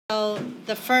So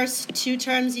the first two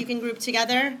terms you can group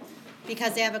together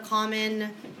because they have a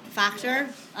common factor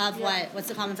of what? What's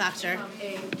the common factor?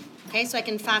 A. Okay, so I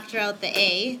can factor out the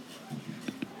A.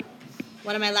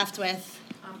 What am I left with?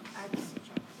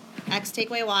 X take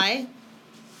away Y.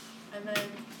 And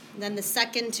then the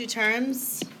second two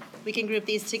terms, we can group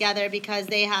these together because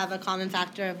they have a common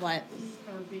factor of what?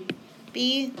 B.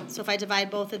 B. So if I divide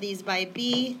both of these by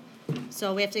B,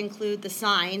 so we have to include the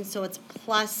sign, so it's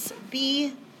plus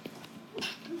B.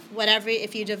 Whatever,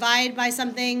 if you divide by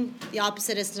something, the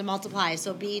opposite is to multiply.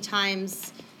 So B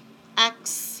times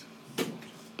X,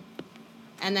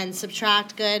 and then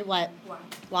subtract, good, what? Y.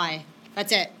 Y.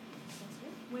 That's it.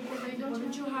 Wait,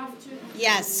 don't you have to?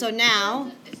 Yes, so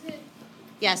now,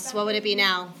 yes, what would it be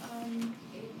now?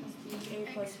 A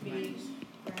plus B.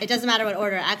 It doesn't matter what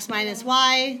order. X minus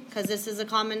Y, because this is a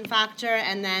common factor,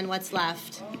 and then what's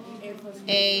left? A plus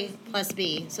B. A plus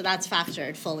B. So that's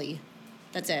factored fully.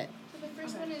 That's it. So the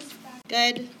first one is factored.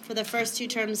 Good. For the first two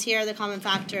terms here, the common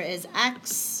factor is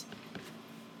X.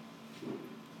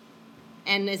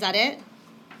 And is that it?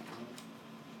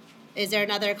 Is there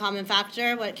another common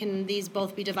factor? What can these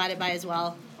both be divided by as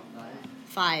well?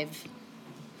 5.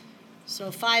 So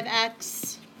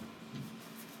 5x.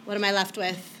 What am I left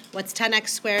with? What's 10x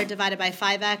squared divided by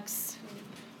 5x?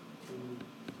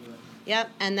 Yep,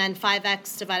 and then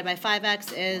 5x divided by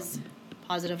 5x is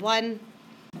positive 1.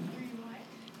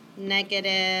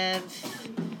 Negative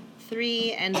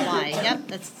 3 and y. Yep,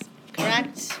 that's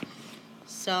correct.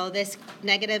 So this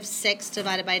negative 6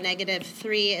 divided by negative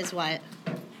 3 is what?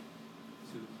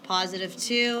 Positive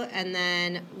 2, and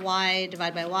then y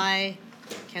divided by y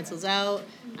cancels out.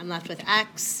 I'm left with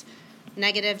x.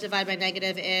 Negative divided by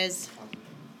negative is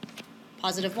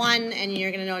positive 1, and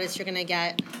you're going to notice you're going to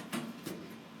get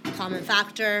common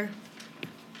factor.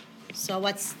 So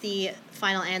what's the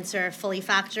final answer fully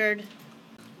factored?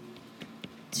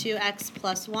 2x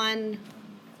plus 1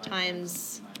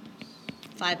 times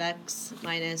 5x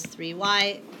minus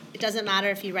 3y. It doesn't matter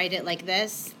if you write it like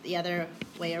this, the other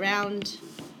way around.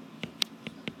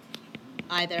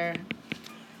 Either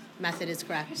method is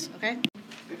correct, okay?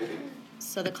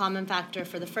 So the common factor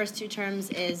for the first two terms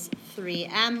is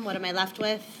 3m. What am I left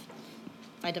with?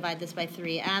 If I divide this by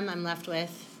 3m, I'm left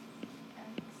with,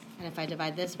 and if I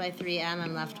divide this by 3m,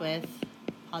 I'm left with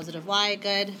positive y,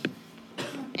 good.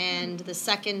 And the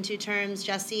second two terms,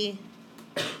 Jesse,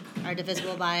 are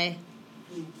divisible by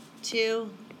 2.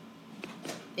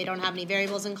 They don't have any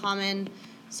variables in common,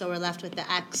 so we're left with the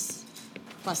x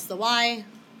plus the y.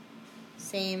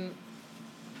 Same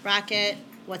bracket.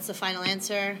 What's the final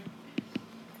answer?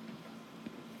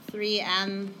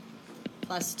 3m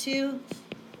plus 2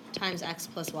 times x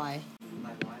plus y.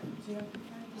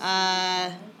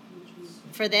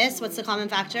 For this, what's the common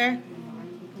factor?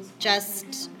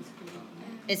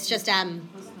 It's just m.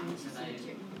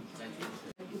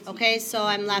 Okay, so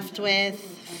I'm left with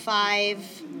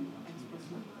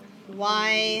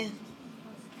 5y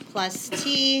plus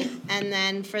t, and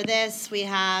then for this we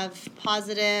have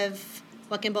positive,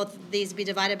 what can both of these be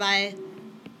divided by?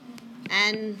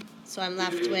 N, so I'm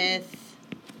left with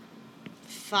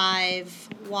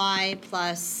 5y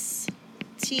plus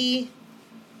t.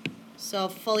 So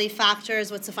fully factors,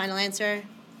 what's the final answer?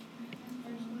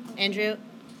 Andrew?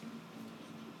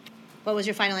 What was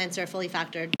your final answer, fully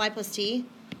factored? Y plus t,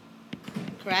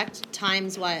 correct,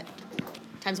 times what?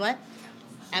 Times what?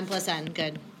 M plus n,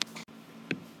 good.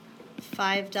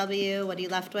 5w, what are you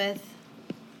left with?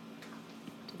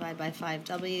 Divide by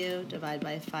 5w, divide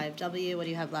by 5w, what do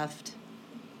you have left?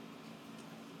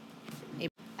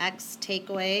 X take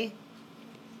away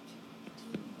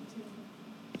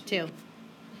 2.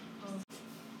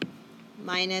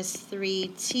 Minus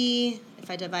 3t, if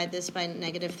I divide this by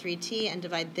negative 3t and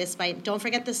divide this by, don't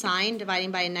forget the sign, dividing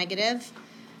by a negative,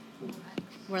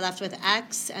 we're left with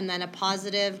x, and then a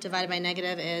positive divided by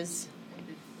negative is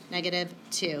negative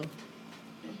 2.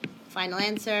 Final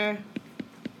answer,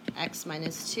 x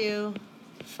minus 2,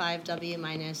 5w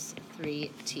minus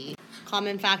 3t.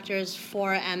 Common factors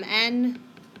 4mn.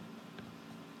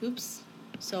 Oops.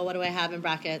 So what do I have in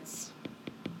brackets?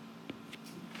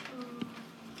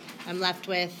 I'm left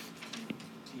with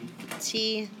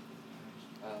t.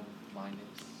 Minus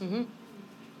 4.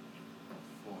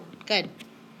 Good.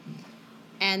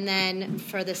 And then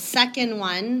for the second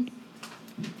one,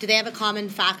 do they have a common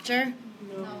factor?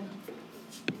 No.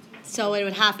 So it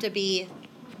would have to be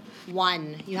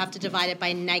 1. You have to divide it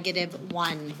by negative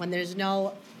 1. When there's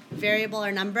no variable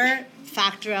or number,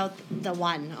 factor out the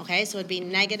 1, okay? So it would be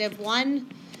negative 1,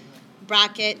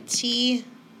 bracket t,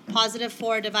 positive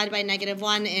 4 divided by negative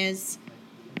 1 is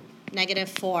negative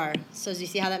 4. So do you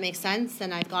see how that makes sense?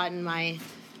 And I've gotten my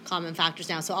common factors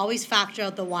now. So always factor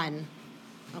out the 1,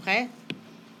 okay?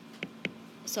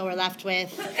 So we're left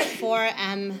with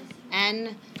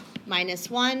 4mn minus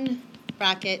 1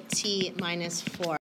 bracket t minus 4.